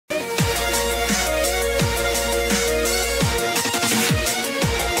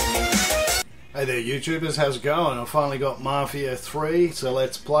Hey there YouTubers, how's it going? I finally got Mafia 3, so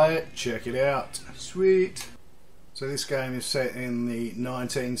let's play it, check it out. Sweet. So this game is set in the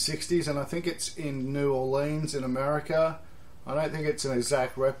 1960s and I think it's in New Orleans in America. I don't think it's an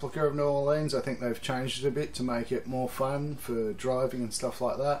exact replica of New Orleans. I think they've changed it a bit to make it more fun for driving and stuff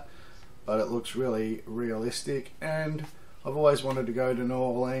like that. But it looks really realistic and I've always wanted to go to New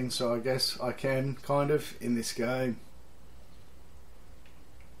Orleans, so I guess I can, kind of, in this game.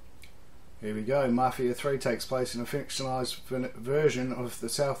 Here we go. Mafia 3 takes place in a fictionalized version of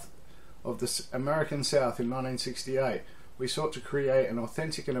the American South in 1968. We sought to create an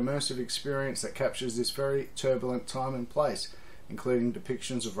authentic and immersive experience that captures this very turbulent time and place, including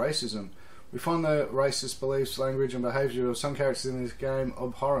depictions of racism. We find the racist beliefs, language and behaviour of some characters in this game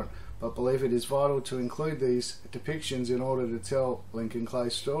abhorrent, but believe it is vital to include these depictions in order to tell Lincoln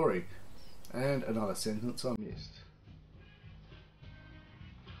Clay's story. And another sentence I missed.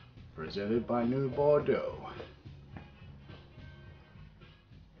 Presented by New Bordeaux.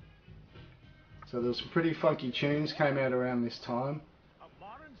 So there's some pretty funky tunes came out around this time. A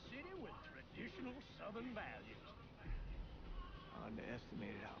modern city with traditional Southern values. I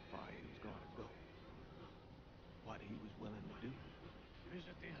underestimated how far he was going to go. What he was willing to do.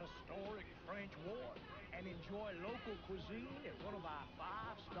 Visit the historic French Ward and enjoy local cuisine at one of our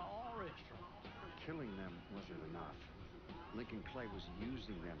 5-star restaurants. Killing them wasn't enough. Lincoln Clay was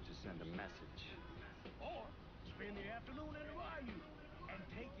using them to send a message. Or spend the afternoon in the bayou and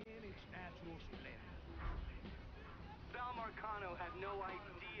take in its natural splendor. Sal Marcano had no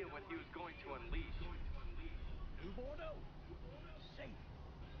idea what he was going to unleash. New Bordeaux. Safe,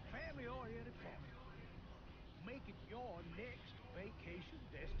 family-oriented coffee. Make it your next vacation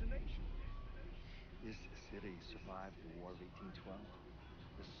destination. This city survived the War of 1812,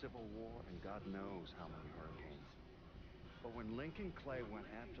 the Civil War, and God knows how many hurricanes. But when Lincoln Clay went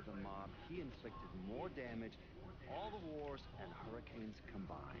after the mob, he inflicted more damage than all the wars and hurricanes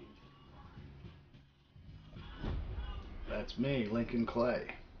combined. That's me, Lincoln Clay.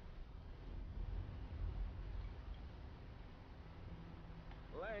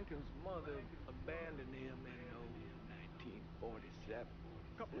 Lincoln's mother abandoned him in 1947,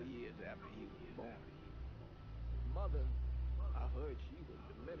 a couple of years after he was born. Mother, I heard she was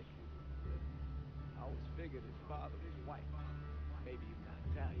Dominican. I always figured his father was white. Maybe he's not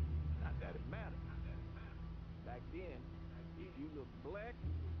Italian. Not that it mattered. Back then, if you look black,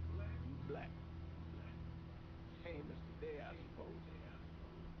 you black. Same as today, I suppose.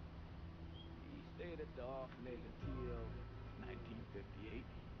 He stayed at the orphanage until 1958.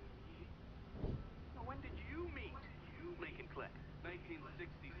 Now, when did you meet Lincoln Clay?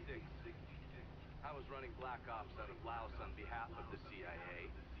 1966. I was running black ops out of Laos on behalf of the CIA.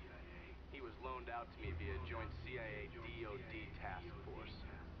 He was loaned out to me via joint CIA-DOD task force.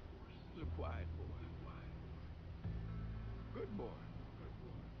 He's a quiet boy. Good boy.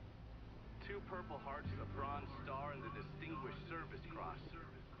 2 Purple Hearts, a Bronze Star, and the Distinguished Service Cross.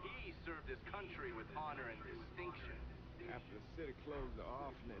 He served his country with honor and distinction. After the city closed the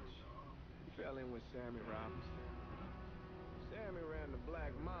orphanage, he fell in with Sammy Robinson. Sammy ran the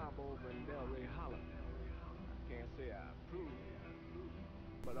black mob over in Delray Hollow. Can't say I approve,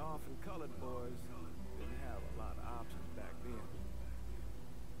 but often colored boys didn't have a lot of options back then.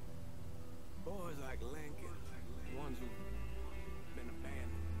 Boys like Lincoln, ones who've been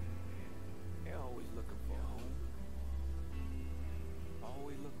abandoned, they're always looking for a home.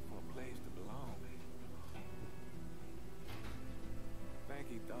 Always looking for a place to belong. Think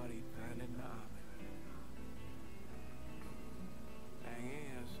he thought he'd find it in the army. Thing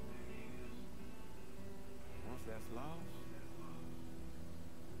is, once that's lost,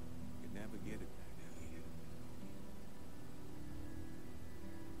 you never get it back again.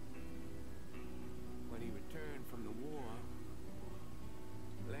 When he returned from the war,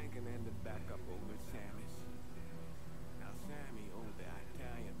 Lincoln ended back up over at Sammy's. Now Sammy owed the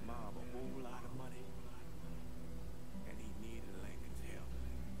Italian mob a whole lot of money, and he needed Lincoln's help.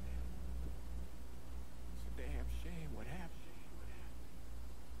 It's a damn shame what happened.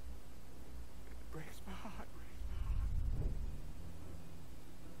 It breaks my heart.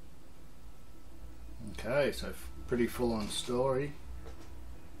 Okay, so pretty full-on story.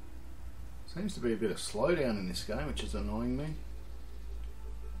 Seems to be a bit of slowdown in this game, which is annoying me.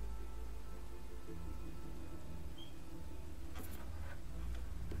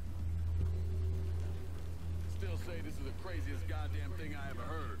 Still say this is the craziest goddamn thing I ever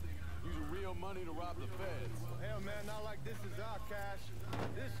heard. Using real money to rob the feds. Hell, man, not like this is our cash.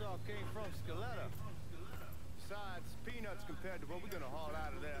 This all came from Scaletta. Besides, peanuts compared to what we're gonna haul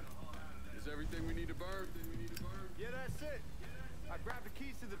out of there. Is everything we need to burn? Yeah, that's it. I grab the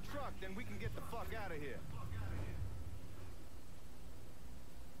keys to the truck, then we can get the fuck out of here.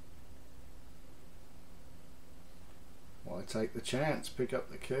 Why take the chance? Pick up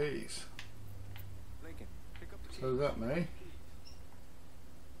the keys. Lincoln, pick up the keys. So is that me?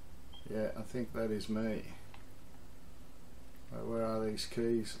 Yeah, I think that is me. Right, where are these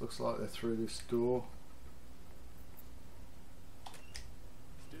keys? Looks like they're through this door.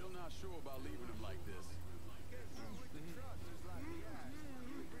 Still not sure about leaving him like this.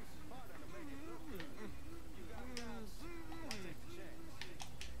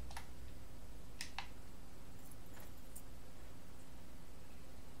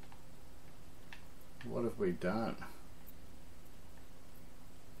 What have we done?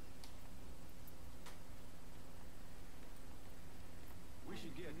 We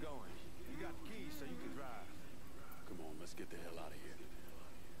should get going. You got the keys so you can drive. Come on, let's get the hell out of here.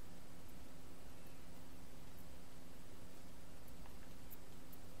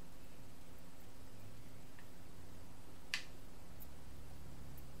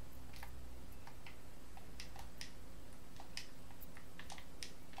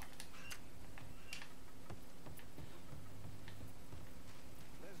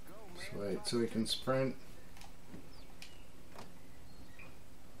 Let's go, man. Sweet, so we can sprint.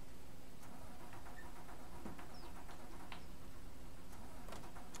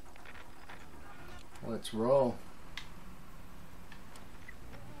 Let's roll.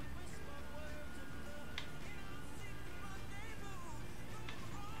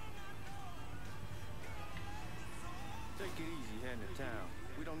 Take it easy heading to town.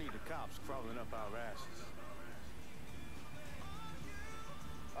 We don't need the cops crawling up our asses.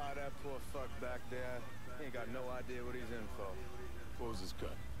 Ah, that poor fuck back there. He ain't got no idea what he's in for. What was his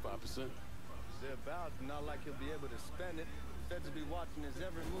cut? 5%? They're about not like he'll be able to spend it. Feds will be watching his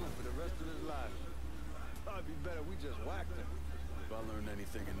every move for the rest of his life. Probably be better we just whacked him. If I learned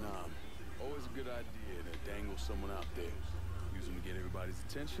anything in Nam, always a good idea to dangle someone out there. Use them to get everybody's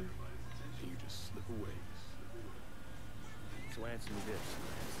attention, and you just slip away. So answer me this.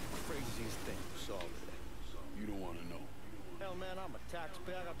 Craziest thing you saw today. You don't want to know. Hell, man, I'm a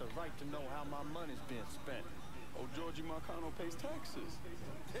taxpayer. I got the right to know how my money's being spent. Oh, Georgie Marcano pays taxes.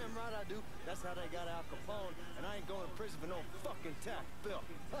 Damn right I do. That's how they got Al Capone, and I ain't going to prison for no fucking tax bill.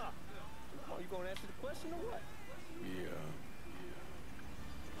 Huh? Are you going to answer the question or what? Yeah.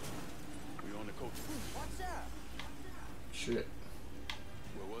 We on the coast. What's that? Shit.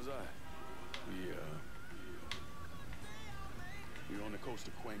 Where was I? We on the coast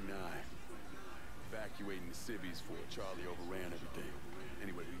of Quang Nai. Evacuating the civvies for Charlie overran everything.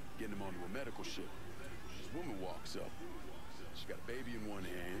 Anyway, we getting him onto a medical ship. This woman walks up. She got a baby in one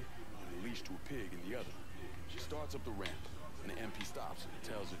hand and a leash to a pig in the other. She starts up the ramp, and the MP stops her and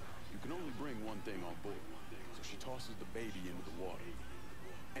tells her, you can only bring one thing on board. So she tosses the baby into the water.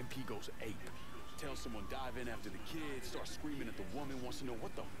 MP goes ape. Tells someone dive in after the kid, starts screaming at the woman, wants to know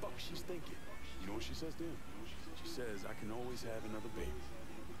what the fuck she's thinking. You know what she says to him? She says, I can always have another baby.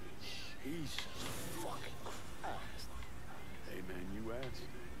 Jesus fucking Christ. Hey man, you asked.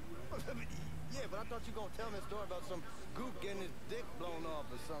 Yeah, but I thought you were gonna tell me a story about some goop getting his dick blown off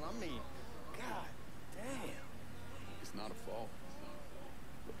or something. I mean, god damn. It's not a fault.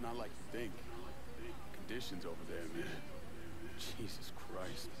 But not like you think. Conditions over there, man. Jesus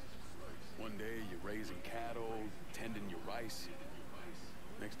Christ. One day you're raising cattle, tending your rice.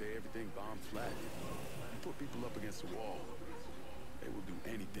 Next day everything bombed flat. You put people up against the wall. They will do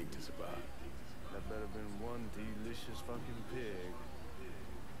anything to survive. That better been one delicious fucking pig.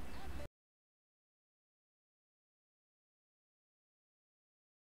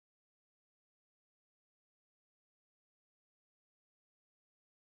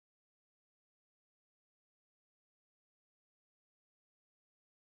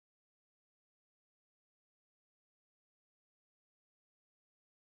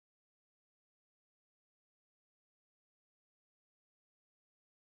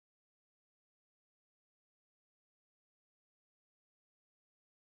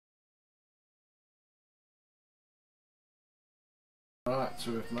 Right,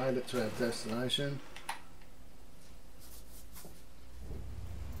 so we've made it to our destination.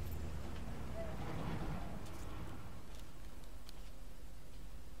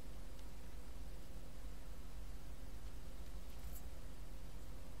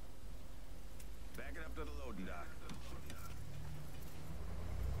 Back it up to the loading dock.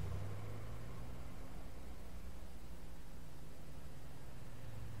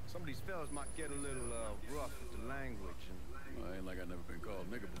 Some of these fellas might get a little rough with the language and Well, ain't like I've never been called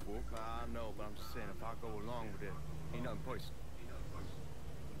nigga before. I know, but I'm just saying, if I go along with it, ain't nothing personal.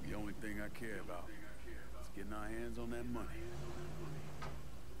 The only thing I care about is getting our hands on that money.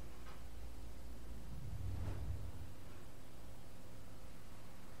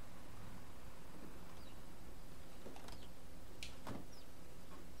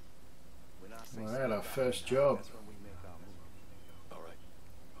 Well, that our first job. All right.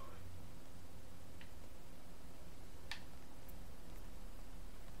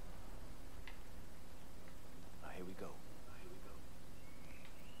 Here we go.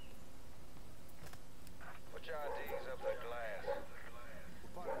 Put your IDs up the glass.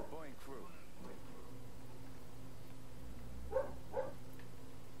 We're part of the Boeing crew. What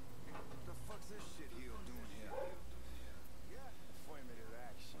the fuck's this shitheel doing here? Affirmative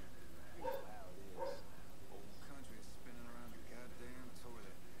action. You know how it is. Whole country is spinning around the goddamn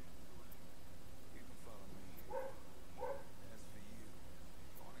toilet. You can follow me. As for you,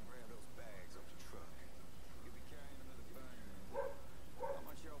 go on and grab those bags off the truck. You'll be carrying them to the burning room. How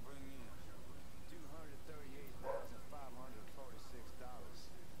much y'all bring in? $238,546.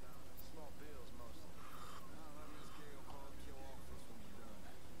 Small bills mostly. I'll have Miss Gale call up your office when you're done.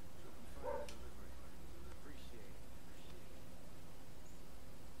 She'll confirm the delivery. Appreciate it.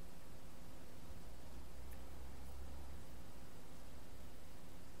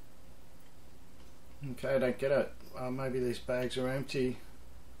 Okay, I don't get it. Maybe these bags are empty.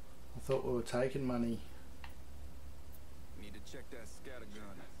 I thought we were taking money. Need to check that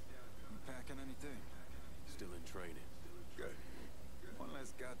scattergun. You packing anything? Still in training. Good. One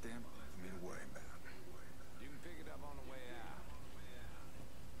less goddamn for me to worry about. You can pick it up on the way out.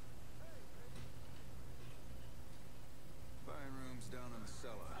 Buying rooms down in the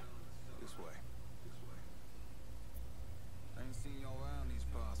cellar. This way. I ain't seen y'all around these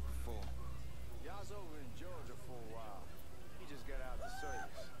parts before. Y'all's over in Georgia for a while. He just got out of the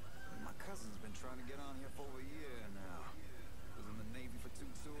service. My cousin's been trying to get on here for over a year now. Was in the Navy for 2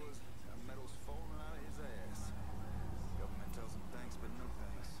 tours. Got medals falling out of his ass. Government tells him thanks, but no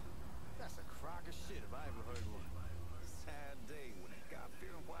thanks. That's a crock of shit if I ever heard one. Sad day when a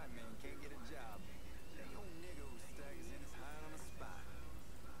God-fearing white man can't get a job. The old nigga who staggers in is high on the spot.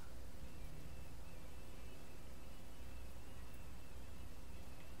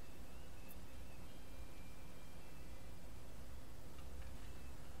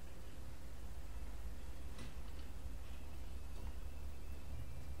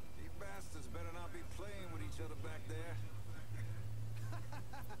 You bastards better not be playing with each other back there.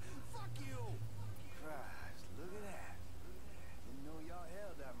 Fuck you! Christ, look at that. Didn't know y'all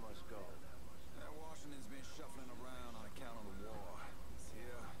held that much gold. Washington's been shuffling around on account of the war. It's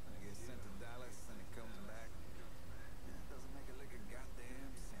here, and it gets sent to Dallas, and it comes back. It doesn't make a lick of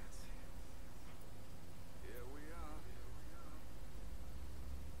goddamn sense. Here we are.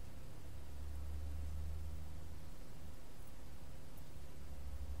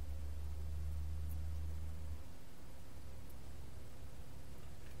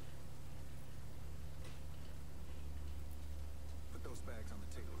 Put those bags on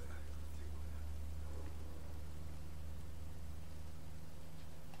the table there.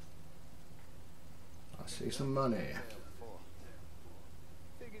 I see some money.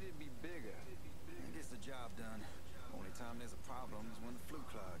 Figured it'd be bigger. It gets the job done. Only time there's a problem is when the flue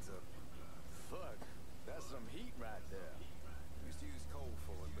clogs up. Fuck, that's some heat right there. Used to use coal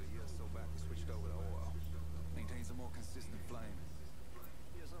for it, but a year or so back we switched over to oil. Maintains a more consistent flame.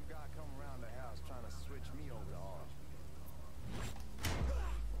 Here's some guy come around the house trying to switch me over to oil.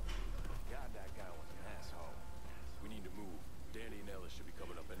 God, that guy was an asshole. We need to move. Danny and Ellis should be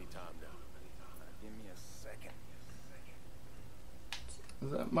coming up any time now. Give me a second. Is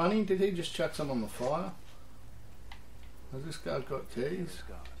that money? Did he just chuck some on the fire? Has this guy got keys?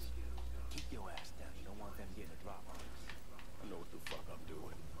 Guards, keep your ass down. You don't want them getting a drop on us. I know what the fuck I'm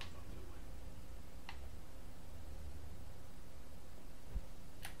doing.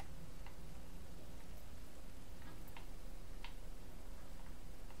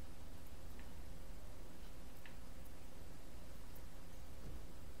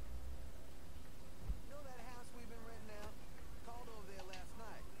 Know that house we've been renting out? Called over there last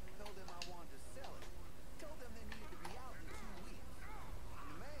night. Told them I wanted to sell it. Told them they needed to be out in 2 weeks. And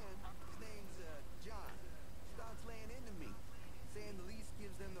the man, his name's John, starts laying into me, saying the lease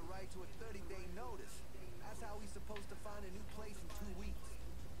gives them the right to a 30-day notice. That's how he's supposed to find a new place in 2 weeks.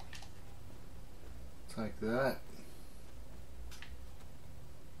 Take that.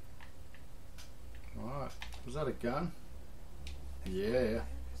 Alright. Was that a gun? Yeah.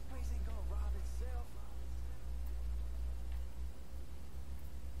 This place ain't gonna rob itself.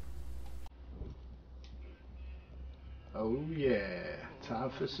 Oh yeah. Time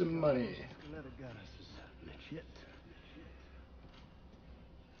for some money. Leather guns is legit.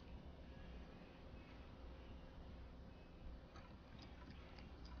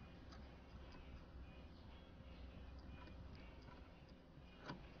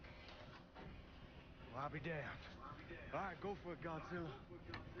 I'll be damned. All right, go for it, Godzilla.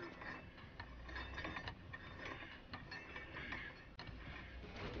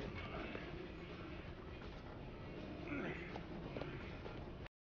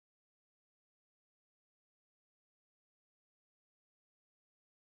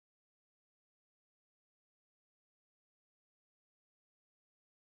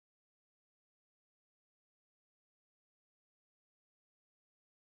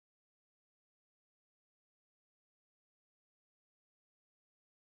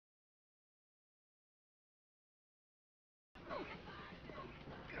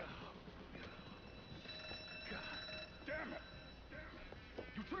 Damn it!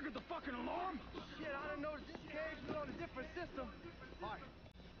 You triggered the fucking alarm? Shit, I didn't notice this cage was on a different system. All right,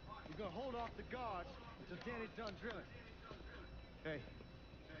 we're gonna hold off the guards until Danny's done drilling. Hey,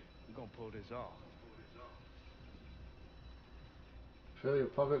 we're gonna pull this off. Fill your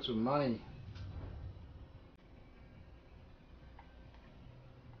pockets with money.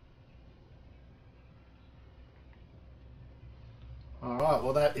 Alright,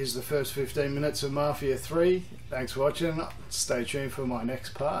 well that is the first 15 minutes of Mafia 3. Thanks for watching. Stay tuned for my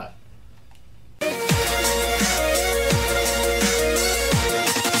next part.